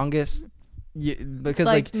strongest? Because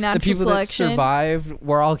like the people that survived,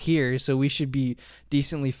 we're all here, so we should be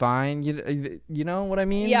decently fine. You know what I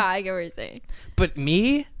mean? Yeah, I get what you're saying. But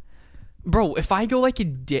me, bro, if I go like a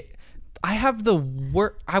day, I have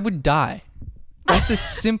I would die. That's a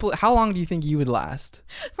simple. How long do you think you would last?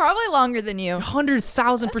 Probably longer than you.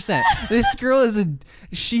 100,000%. This girl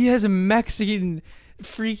she has a Mexican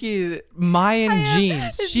freaking Mayan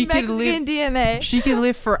genes. She could live DNA. She could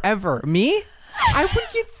live forever. Me?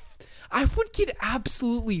 I would get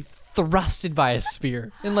absolutely thrusted by a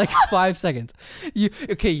spear in like 5 seconds.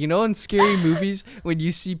 In scary movies when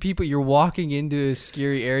you see people, you're walking into a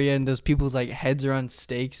scary area and those people's like heads are on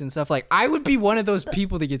stakes and stuff. Like I would be one of those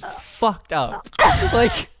people that gets fucked up.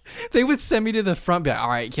 Like they would send me to the front, be like, all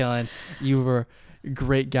right, Kellen, you were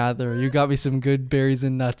great gatherer. You got me some good berries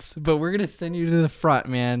and nuts, but we're gonna send you to the front,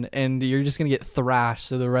 man, and you're just gonna get thrashed.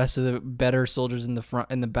 So the rest of the better soldiers in the front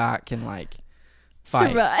and the back can like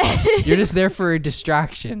fight. You're just there for a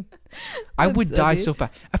distraction. I would die so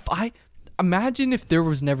fast. Imagine if there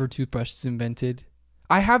was never toothbrushes invented.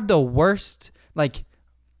 I have the worst like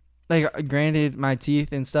granted my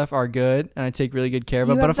teeth and stuff are good and I take really good care of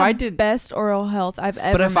them. But if I did best oral health I've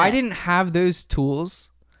ever But if I didn't have those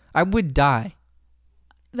tools, I would die.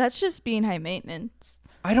 That's just being high maintenance.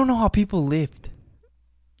 I don't know how people lived.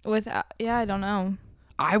 I don't know.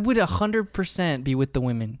 I would 100% be with the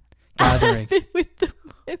women gathering. With the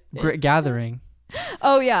women. Gathering.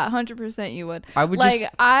 Oh yeah, 100% you would. I would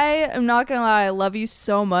I am not gonna lie, I love you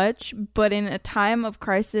so much, but in a time of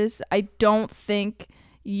crisis, I don't think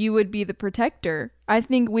you would be the protector. I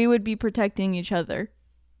think we would be protecting each other,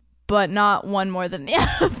 but not one more than the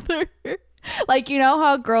other. Like, you know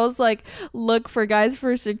how girls like look for guys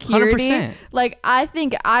for security? 100%. Like, I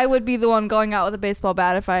think I would be the one going out with a baseball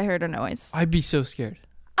bat if I heard a noise. I'd be so scared.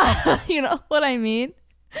 You know what I mean?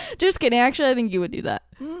 Just kidding. Actually, I think you would do that.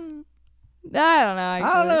 I don't know. I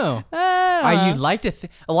don't know. I don't know. You'd like to.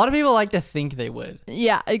 A lot of people like to think they would,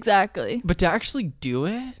 Yeah, exactly. but to actually do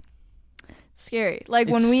it, Scary. Like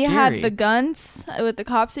It's when we scary. had the guns with the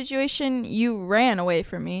cop situation, you ran away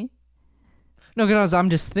from me. no, because I'm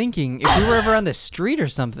just thinking if we were ever on the street or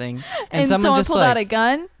something, And someone just pulled like, out a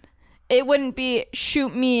gun, it wouldn't be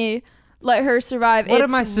shoot me, let her survive. What It's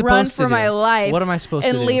am I run supposed to for do? my life. What am I supposed to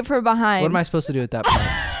and do? leave her behind. What am I supposed to do at that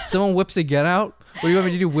point? Someone whips a gun out. What do you want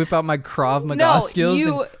me to do? Whip out my Krav Maga No, skills?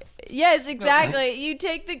 you. Yes, exactly. You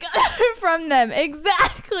take the gun from them.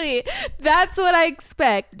 Exactly. That's what I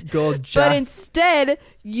expect. Go But jack. instead,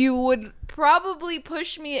 you would probably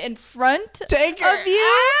push me in front Take her. of you.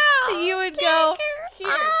 Ow! You would go here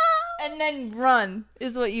and then run.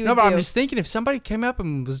 Is what you would No, but do. I'm just thinking if somebody came up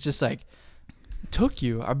and was just like, took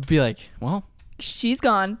you, I'd be like, well, She's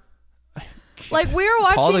gone. Like we were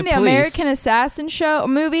Call watching the the police. American Assassin show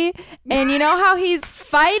movie, and you know how he's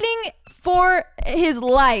fighting for his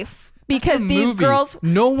life because a these movie. girls,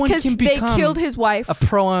 No one because can they become killed his wife. a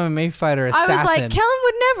pro MMA fighter assassin. I was like, Kellen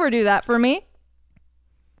would never do that for me.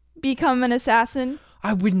 Become an assassin.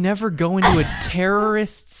 I would never go into a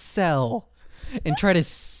terrorist cell and try to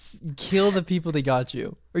kill the people that got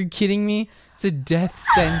you. Are you kidding me? It's a death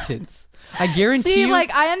sentence. I guarantee See, you.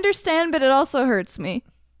 like I understand, but it also hurts me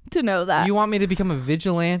to know that. You want me to become a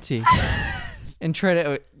vigilante and try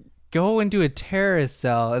to go into a terrorist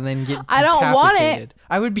cell and then get I don't want it, decapitated?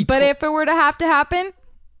 I would be but if it were to have to happen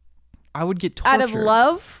I would get tortured. out of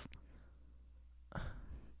love,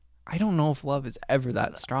 I don't know if love is ever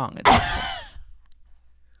that strong at that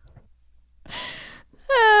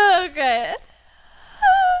point. okay.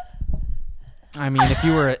 I mean,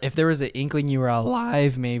 if there was an inkling you were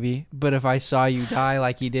alive, maybe. But if I saw you die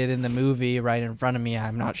like you did in the movie right in front of me,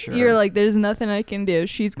 I'm not sure. You're like, there's nothing I can do.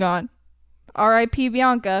 She's gone. R.I.P.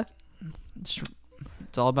 Bianca.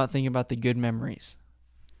 It's all about thinking about the good memories.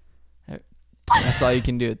 That's all you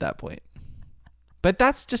can do at that point. But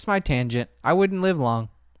that's just my tangent. I wouldn't live long.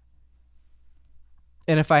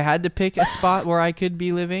 And if I had to pick a spot where I could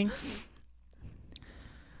be living,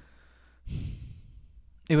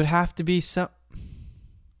 it would have to be some.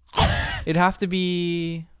 It'd have to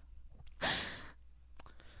be.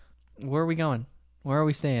 Where are we going? Where are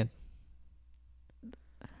we staying?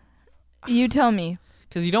 You tell me.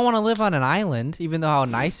 Because you don't want to live on an island, even though how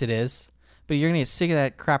nice it is. But you're gonna get sick of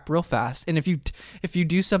that crap real fast. And if you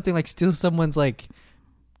do something like steal someone's like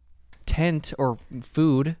tent or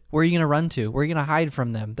food, where are you gonna run to? Where are you gonna hide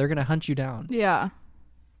from them? They're gonna hunt you down. Yeah.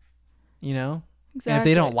 You know. Exactly. And if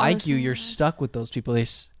they don't like you, you're stuck with those people. Where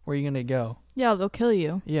are you gonna go? Yeah, they'll kill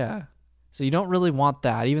you. Yeah. So you don't really want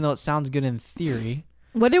that, even though it sounds good in theory.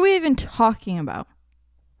 What are we even talking about?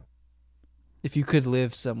 If you could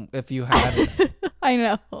live if you had. I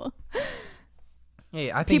know. Hey,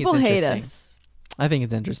 I think People it's hate interesting. us. I think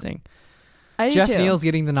it's interesting. I do Jeff too. Neal's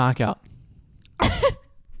getting the knockout.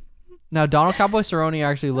 Now, Donald Cowboy Cerrone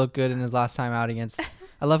actually looked good in his last time out against.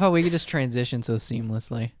 I love how we could just transition so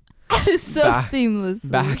seamlessly. so seamless.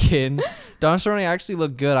 Back in. Donald Cerrone actually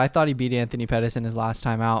looked good. I thought he beat Anthony Pettis in his last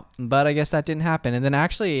time out, but I guess that didn't happen. And then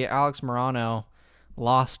actually, Alex Morano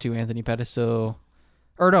lost to Anthony Pettis. So,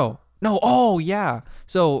 or no. Oh yeah.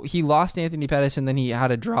 So he lost to Anthony Pettis, and then he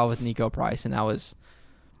had a draw with Nico Price, and that was.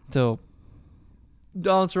 So,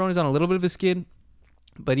 Donald Cerrone's on a little bit of a skid,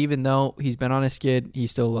 but even though he's been on a skid, he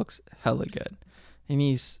still looks hella good, and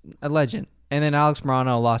he's a legend. And then Alex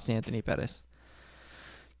Morano lost to Anthony Pettis.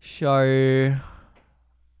 So,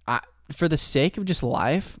 for the sake of just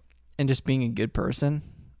life and just being a good person,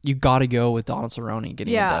 you got to go with Donald Cerrone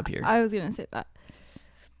getting a dub here. I was gonna say that.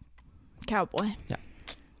 Cowboy. Yeah.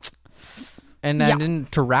 And then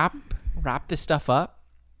to wrap this stuff up,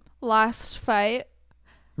 Last fight.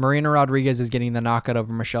 Marina Rodriguez is getting the knockout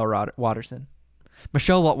over Michelle Watterson.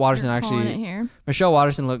 Michelle Watterson You're calling actually. it here. Michelle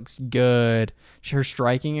Watterson looks good. Her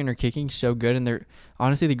striking and her kicking so good, and they're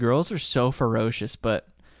honestly the girls are so ferocious. But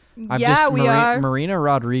We are. Marina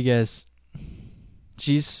Rodriguez.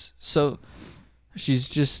 She's a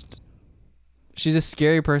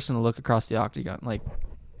scary person to look across the octagon. Like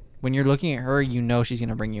when you're looking at her, you know she's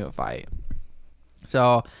gonna bring you a fight.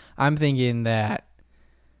 So I'm thinking that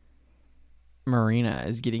Marina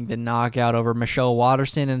is getting the knockout over Michelle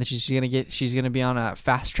Watterson, and that she's gonna be on a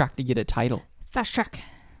fast track to get a title. Fast track.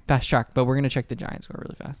 Fast track, but we're gonna check the Giants score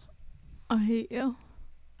really fast. I hate you.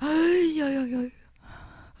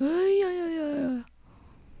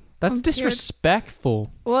 That's I'm scared.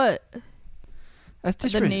 disrespectful. What? That's The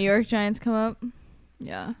disrespectful. New York Giants come up?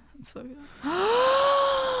 Yeah. That's what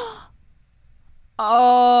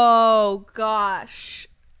Oh, gosh.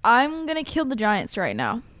 I'm going to kill the Giants right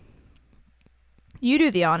now. You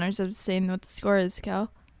do the honors of saying what the score is,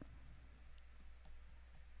 Cal.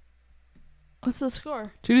 What's the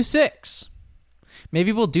score? 2-6.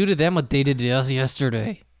 Maybe we'll do to them what they did to us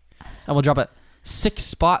yesterday. And we'll drop a 6th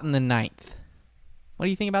spot in the 9th. What do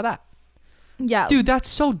you think about that? Yeah. Dude, that's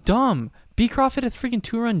so dumb. Beecroft hit a freaking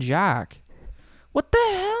 2-run jack. What the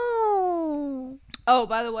hell? Oh,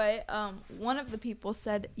 by the way, one of the people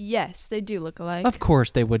said, yes, they do look alike. Of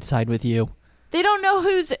course they would side with you. They don't know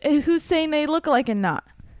who's saying they look alike and not.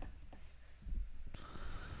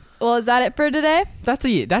 Well, is that it for today? That's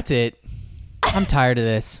it. I'm tired of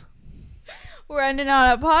this. We're ending on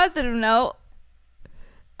a positive note.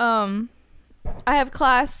 I have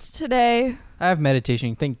class today. I have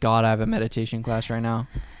meditation. Thank God I have a meditation class right now.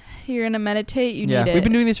 You're gonna meditate. You need it. We've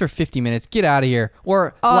been doing this for 50 minutes. Get out of here.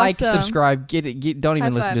 Or like, Awesome. subscribe. Don't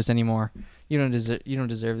even listen to us anymore. You don't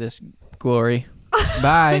deserve this glory.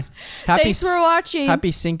 Bye. Thanks for watching.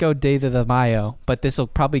 Happy Cinco de Mayo. But this will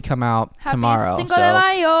probably come out tomorrow. Cinco de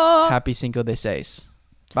Mayo. Happy Cinco de Seis.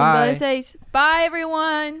 Bye. Bye,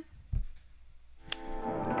 everyone.